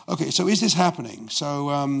 So is this happening?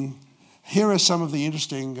 So here are some of the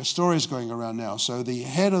interesting stories going around now. So the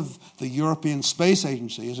head of the European Space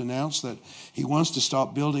Agency has announced that he wants to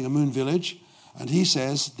start building a moon village. And he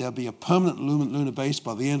says there'll be a permanent lunar base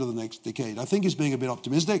by the end of the next decade. I think he's being a bit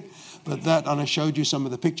optimistic, but and I showed you some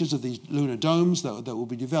of the pictures of these lunar domes that will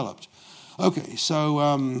be developed. Okay,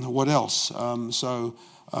 so what else?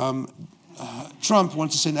 Trump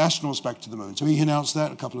wants to send astronauts back to the moon. So he announced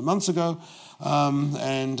that a couple of months ago,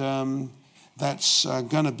 that's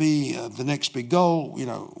going to be the next big goal.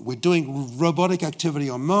 We're doing robotic activity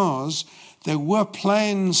on Mars. There were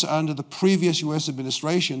plans under the previous US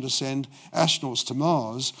administration to send astronauts to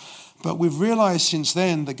Mars, but we've realized since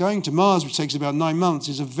then that going to Mars, which takes about 9 months,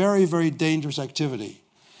 is a very, very dangerous activity.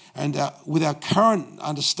 And with our current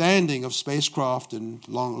understanding of spacecraft and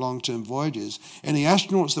long-term voyages, any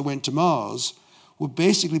astronauts that went to Mars would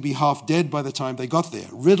basically be half dead by the time they got there,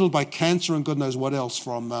 riddled by cancer and God knows what else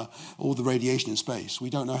from all the radiation in space. We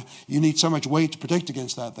don't know. You need so much weight to protect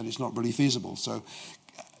against that it's not really feasible. So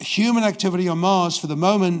human activity on Mars for the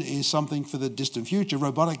moment is something for the distant future.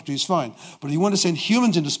 Robotic activity is fine. But if you want to send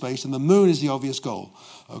humans into space, then the moon is the obvious goal.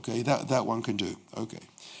 Okay, that one can do. Okay.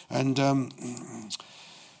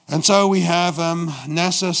 And so we have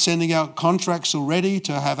NASA sending out contracts already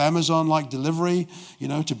to have Amazon-like delivery,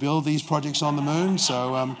 to build these projects on the moon.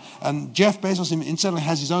 So, and Jeff Bezos incidentally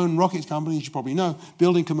has his own rocket company, as you probably know,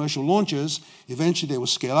 building commercial launchers. Eventually they will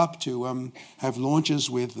scale up to have launches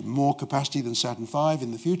with more capacity than Saturn V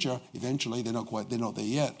in the future. Eventually, they're not there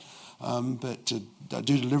yet. But to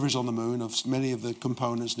do deliveries on the moon of many of the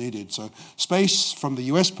components needed. So space, from the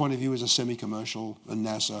US point of view, is a semi-commercial, and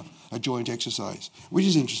NASA, a joint exercise, which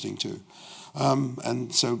is interesting too.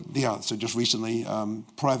 And so just recently,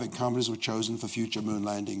 private companies were chosen for future moon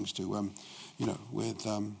landings to, with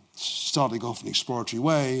starting off in an exploratory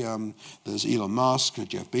way. There's Elon Musk,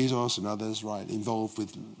 Jeff Bezos, and others, right, involved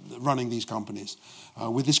with running these companies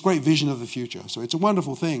with this great vision of the future. So it's a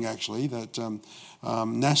wonderful thing, actually, that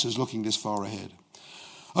NASA's looking this far ahead.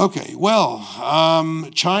 Okay, well,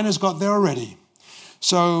 China's got there already.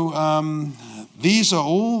 So these are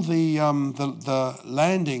all the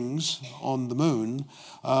landings on the moon.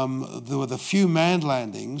 There were the few manned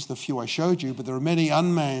landings, the few I showed you, but there are many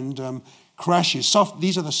unmanned crashes.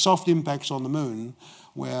 These are the soft impacts on the moon,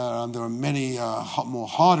 where there are many more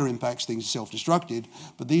harder impacts, things self-destructed,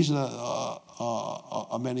 but these are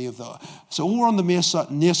many of the... So all on the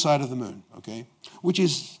near side of the moon, okay, which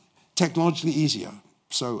is technologically easier.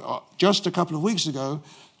 So just a couple of weeks ago,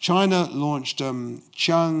 China launched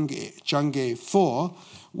Chang'e 4,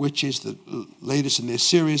 which is the latest in their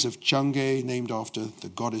series of Chang'e, named after the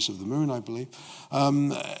goddess of the moon, I believe,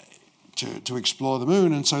 to explore the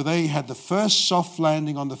moon. And so they had the first soft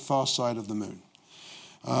landing on the far side of the moon.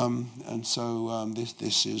 And so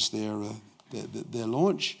this is their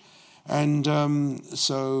launch. And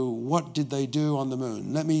so what did they do on the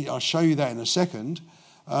moon? I'll show you that in a second.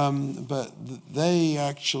 But they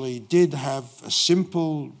actually did have a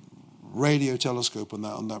simple radio telescope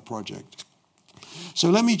on that project. So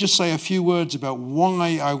let me just say a few words about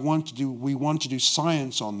why we want to do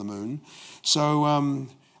science on the moon. So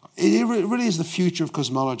it really is the future of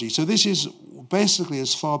cosmology. So this is basically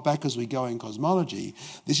as far back as we go in cosmology.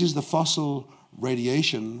 This is the fossil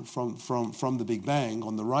radiation from the Big Bang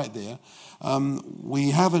on the right there.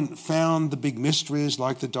 We haven't found the big mysteries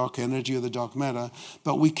like the dark energy or the dark matter,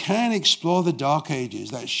 but we can explore the dark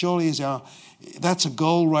ages. That surely is that's a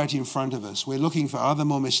goal right in front of us. We're looking for other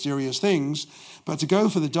more mysterious things, but to go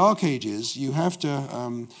for the dark ages, you have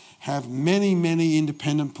to have many, many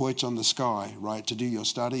independent points on the sky, right, to do your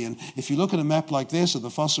study. And if you look at a map like this of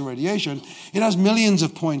the fossil radiation, it has millions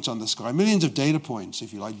of points on the sky, millions of data points,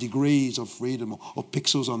 if you like, degrees of freedom or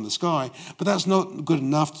pixels on the sky. But that's not good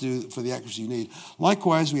enough to do for the accuracy you need.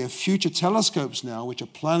 Likewise, we have future telescopes now which are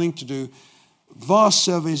planning to do vast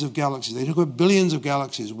surveys of galaxies. They talk about billions of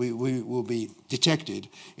galaxies we will be detected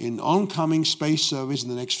in oncoming space surveys in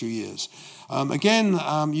the next few years. Again,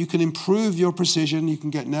 you can improve your precision. You can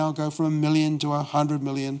go from 1 million to 100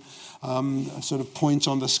 million sort of points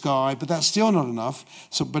on the sky, but that's still not enough.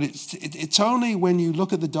 But it's only when you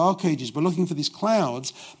look at the dark ages, by looking for these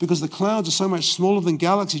clouds, because the clouds are so much smaller than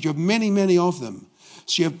galaxies, you have many, many of them.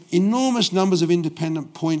 So you have enormous numbers of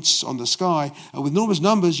independent points on the sky, and with enormous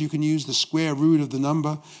numbers, you can use the square root of the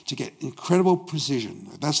number to get incredible precision.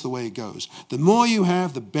 That's the way it goes. The more you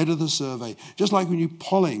have, the better the survey. Just like when you're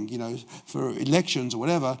polling, for elections or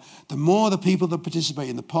whatever, the more the people that participate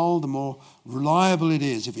in the poll, the more reliable it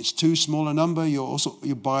is. If it's too small a number, you're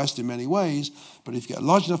biased in many ways, but if you get a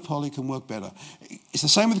large enough poll, it can work better. It's the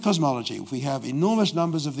same with cosmology. If we have enormous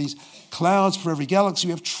numbers of these clouds for every galaxy,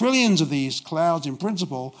 we have trillions of these clouds in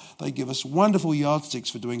principle. They give us wonderful yardsticks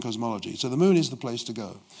for doing cosmology. So the moon is the place to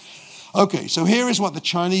go. Okay, so here is what the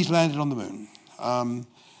Chinese landed on the moon.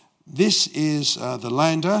 This is the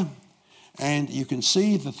lander, and you can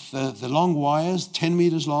see the long wires, 10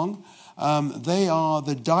 meters long. They are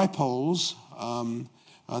the dipoles,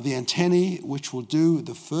 the antennae, which will do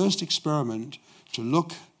the first experiment to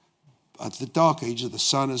look at the dark age of the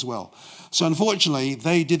sun as well. So unfortunately,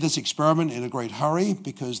 they did this experiment in a great hurry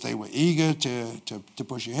because they were eager to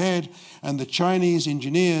push ahead, and the Chinese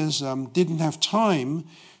engineers didn't have time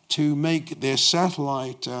to make their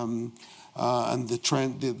satellite and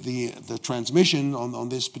the transmission on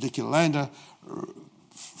this particular lander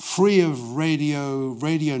free of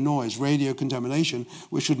radio noise, radio contamination,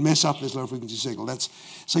 which would mess up this low-frequency signal.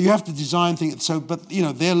 So you have to design things. But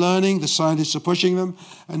they're learning. The scientists are pushing them,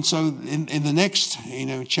 and so in the next,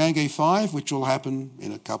 Chang'e 5, which will happen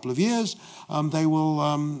in a couple of years, they will,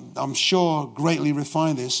 I'm sure, greatly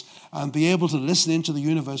refine this and be able to listen into the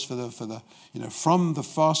universe from the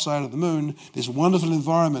far side of the moon. This wonderful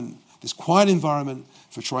environment, this quiet environment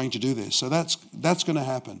for trying to do this. So that's going to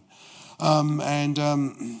happen.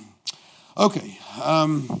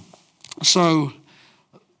 So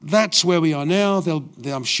that's where we are now.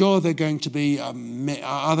 I'm sure there are going to be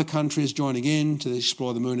other countries joining in to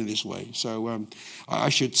explore the moon in this way. So I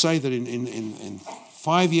should say that in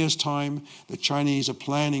 5 years' time, the Chinese are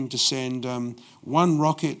planning to send one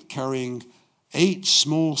rocket carrying 8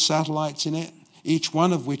 small satellites in it, each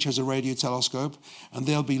one of which has a radio telescope, and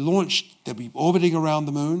they'll be orbiting around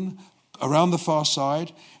the moon, around the far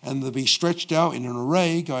side, and they'll be stretched out in an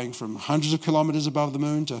array going from hundreds of kilometers above the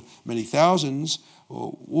moon to many thousands,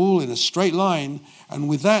 all in a straight line. And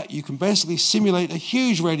with that, you can basically simulate a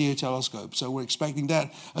huge radio telescope. So we're expecting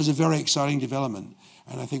that as a very exciting development.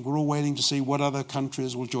 And I think we're all waiting to see what other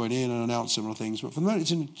countries will join in and announce similar things. But for the moment,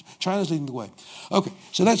 China's leading the way. Okay,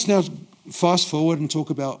 so let's now fast forward and talk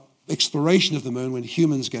about exploration of the moon when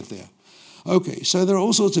humans get there. Okay, so there are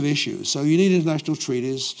all sorts of issues. So you need international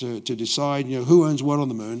treaties to decide, who owns what on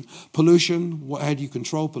the moon. Pollution, how do you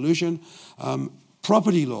control pollution?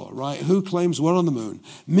 Property law, right? Who claims what on the moon?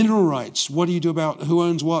 Mineral rights, what do you do about who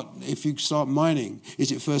owns what if you start mining?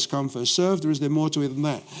 Is it first come, first served, or is there more to it than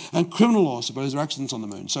that? And criminal law, suppose there are accidents on the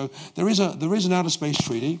moon. So there is an outer space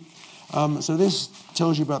treaty. So this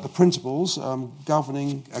tells you about the principles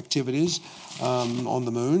governing activities on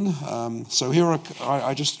the moon. So here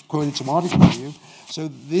I just quoted some articles for you. So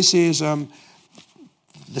this is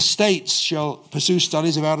the states shall pursue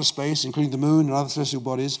studies of outer space, including the moon and other celestial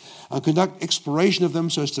bodies, and conduct exploration of them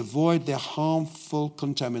so as to avoid their harmful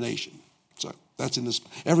contamination. So that's in this.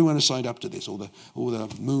 Everyone has signed up to this, all the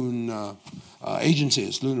moon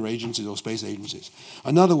agencies, lunar agencies or space agencies.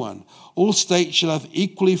 Another one, all states shall have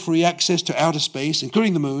equally free access to outer space,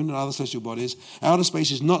 including the moon and other celestial bodies. Outer space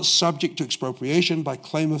is not subject to expropriation by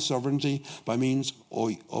claim of sovereignty by means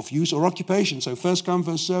of use or occupation. So first come,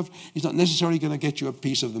 first served is not necessarily going to get you a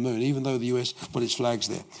piece of the moon, even though the US put its flags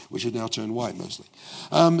there, which have now turned white mostly.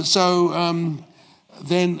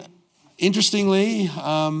 Then, interestingly,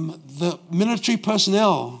 the military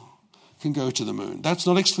personnel can go to the moon. That's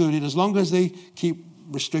not excluded as long as they keep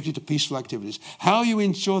restricted to peaceful activities. How you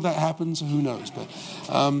ensure that happens, who knows? But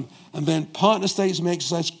and then partner states may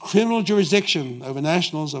exercise criminal jurisdiction over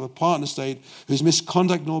nationals of a partner state whose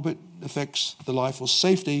misconduct in orbit affects the life or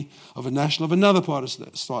safety of a national of another partner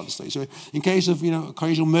state. So in case of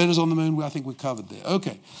occasional murders on the moon, I think we're covered there.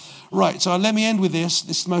 Okay. Right, so let me end with this.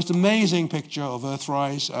 This is the most amazing picture of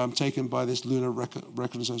Earthrise taken by this Lunar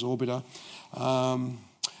Reconnaissance Orbiter.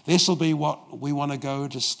 This will be what we want to go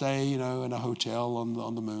to stay, in a hotel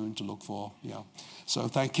on the moon to look for. Yeah. So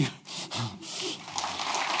thank you.